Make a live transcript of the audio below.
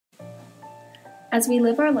As we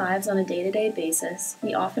live our lives on a day-to-day basis,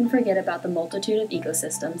 we often forget about the multitude of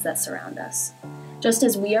ecosystems that surround us. Just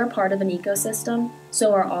as we are part of an ecosystem,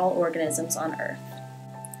 so are all organisms on Earth.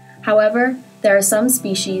 However, there are some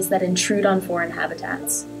species that intrude on foreign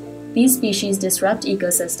habitats. These species disrupt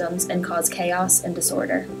ecosystems and cause chaos and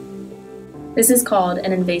disorder. This is called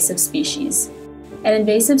an invasive species. An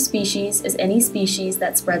invasive species is any species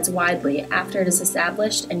that spreads widely after it is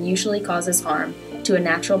established and usually causes harm to a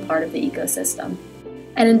natural part of the ecosystem.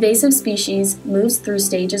 An invasive species moves through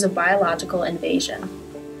stages of biological invasion.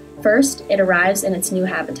 First, it arrives in its new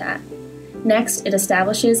habitat. Next, it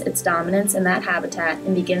establishes its dominance in that habitat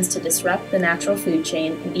and begins to disrupt the natural food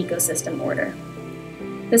chain and ecosystem order.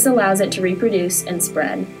 This allows it to reproduce and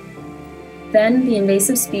spread. Then, the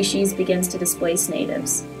invasive species begins to displace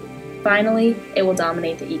natives. Finally, it will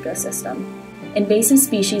dominate the ecosystem. Invasive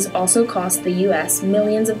species also cost the U.S.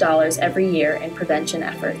 millions of dollars every year in prevention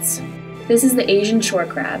efforts. This is the Asian shore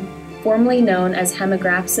crab, formerly known as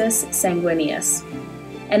Hemigrapsis sanguineus,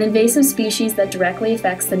 an invasive species that directly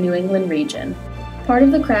affects the New England region. Part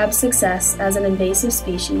of the crab's success as an invasive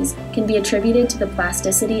species can be attributed to the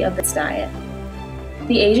plasticity of its diet.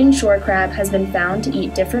 The Asian shore crab has been found to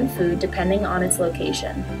eat different food depending on its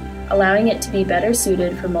location, allowing it to be better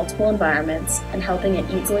suited for multiple environments and helping it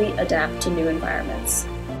easily adapt to new environments.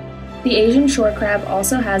 The Asian shore crab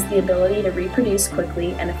also has the ability to reproduce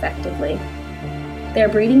quickly and effectively. Their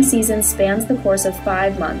breeding season spans the course of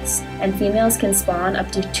 5 months, and females can spawn up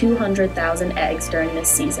to 200,000 eggs during this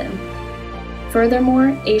season.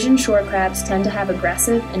 Furthermore, Asian shore crabs tend to have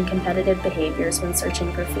aggressive and competitive behaviors when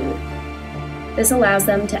searching for food. This allows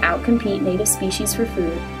them to outcompete native species for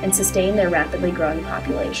food and sustain their rapidly growing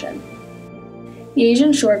population. The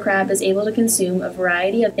Asian shore crab is able to consume a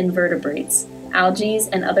variety of invertebrates, algae,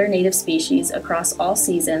 and other native species across all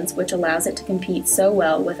seasons, which allows it to compete so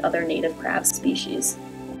well with other native crab species.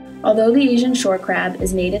 Although the Asian shore crab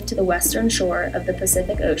is native to the western shore of the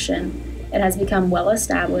Pacific Ocean, it has become well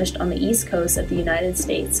established on the east coast of the United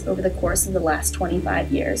States over the course of the last 25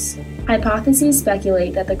 years. Hypotheses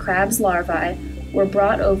speculate that the crab's larvae were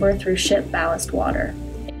brought over through ship ballast water.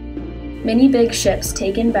 Many big ships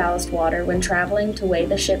take in ballast water when traveling to weigh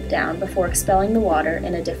the ship down before expelling the water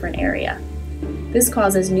in a different area. This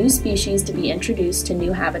causes new species to be introduced to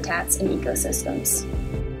new habitats and ecosystems.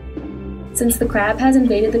 Since the crab has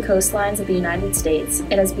invaded the coastlines of the United States,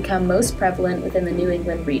 it has become most prevalent within the New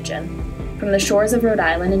England region, from the shores of Rhode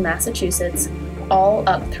Island and Massachusetts, all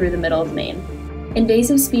up through the middle of Maine.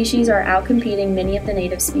 Invasive species are outcompeting many of the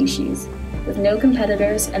native species. With no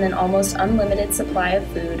competitors and an almost unlimited supply of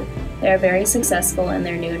food, they are very successful in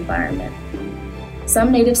their new environment.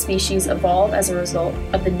 Some native species evolve as a result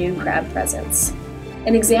of the new crab presence.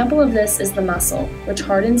 An example of this is the mussel, which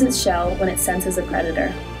hardens its shell when it senses a predator.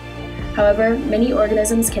 However, many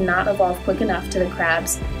organisms cannot evolve quick enough to the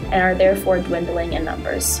crabs and are therefore dwindling in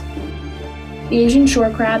numbers. The Asian shore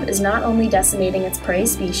crab is not only decimating its prey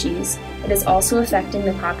species, it is also affecting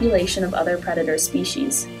the population of other predator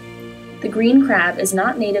species. The green crab is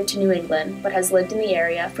not native to New England, but has lived in the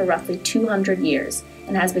area for roughly 200 years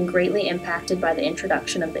and has been greatly impacted by the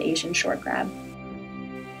introduction of the Asian shore crab.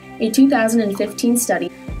 A 2015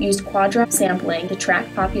 study used quadruped sampling to track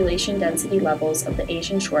population density levels of the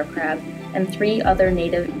Asian shore crab and 3 other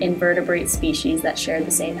native invertebrate species that shared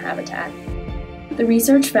the same habitat. The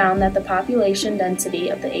research found that the population density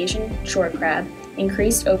of the Asian shore crab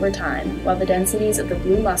increased over time, while the densities of the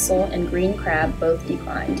blue mussel and green crab both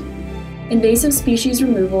declined. Invasive species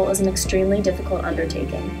removal is an extremely difficult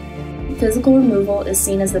undertaking. Physical removal is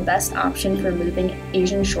seen as the best option for removing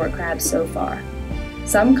Asian shore crabs so far.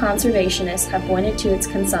 Some conservationists have pointed to its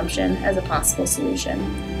consumption as a possible solution.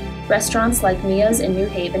 Restaurants like Mia's in New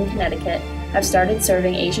Haven, Connecticut, have started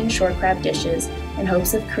serving Asian shore crab dishes in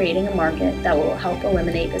hopes of creating a market that will help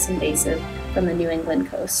eliminate this invasive from the New England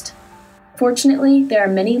coast. Fortunately, there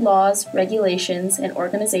are many laws, regulations, and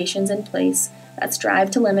organizations in place that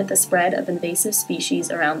strive to limit the spread of invasive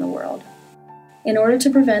species around the world. In order to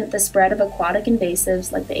prevent the spread of aquatic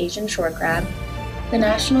invasives like the Asian shore crab, the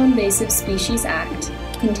National Invasive Species Act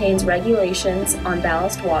contains regulations on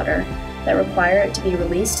ballast water that require it to be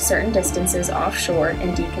released certain distances offshore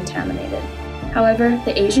and decontaminated. However,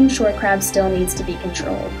 the Asian shore crab still needs to be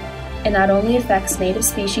controlled. It not only affects native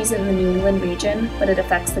species in the New England region, but it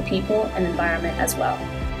affects the people and environment as well.